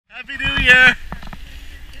Happy New Year!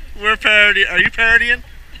 We're parodying. Are you parodying?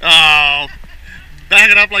 Oh,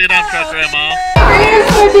 back it up like a dump truck, Grandma.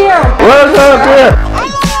 Where's up here?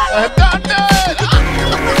 I'm not dead!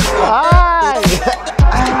 Hi!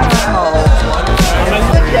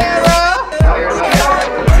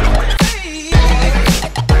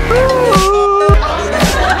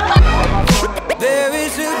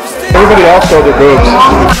 Everybody else showed their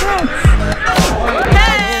boobs.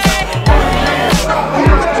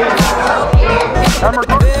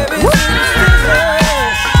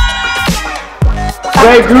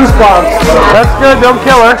 Great goosebumps. That's good, don't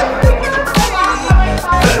kill her.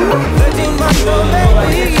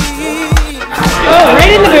 Oh,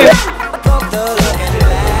 right in the booth.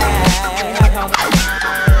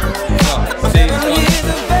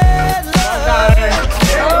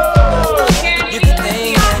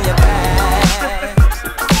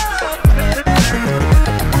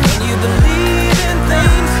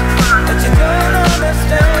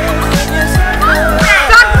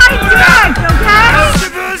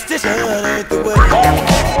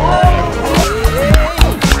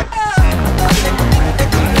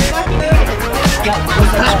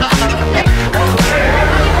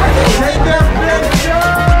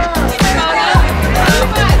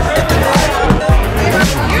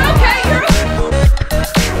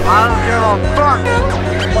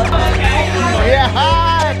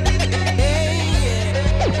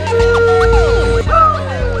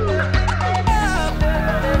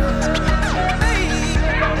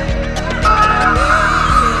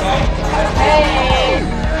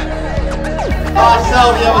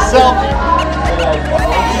 Selfie, have a selfie.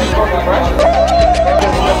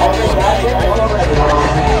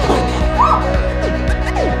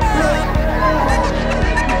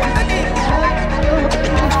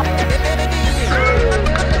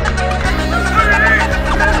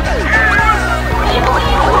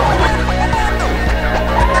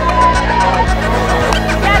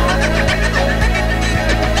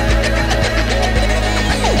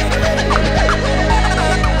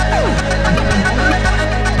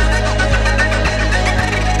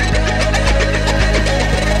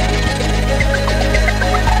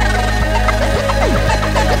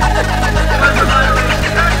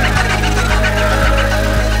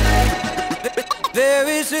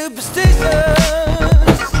 Very superstitious.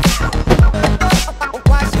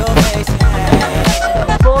 Wash your face.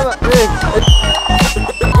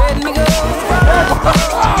 Let me go.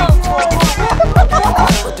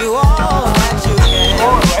 Do all that you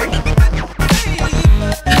can.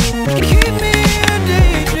 Keep me a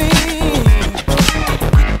daydream.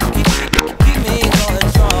 Keep me going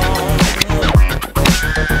strong.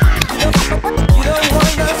 You don't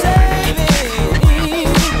want no saving.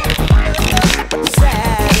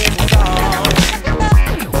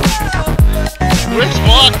 Which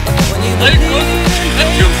one?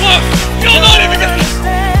 That's too close! You'll not even get this!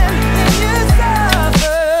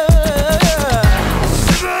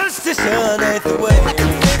 Superstition ain't the way.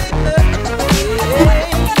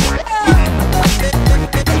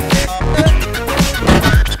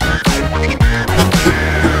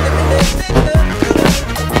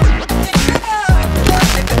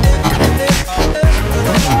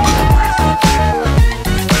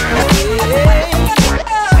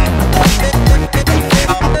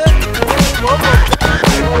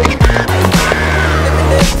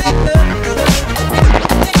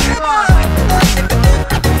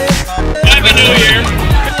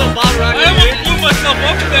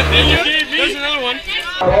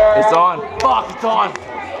 It's on. Fuck, it's on.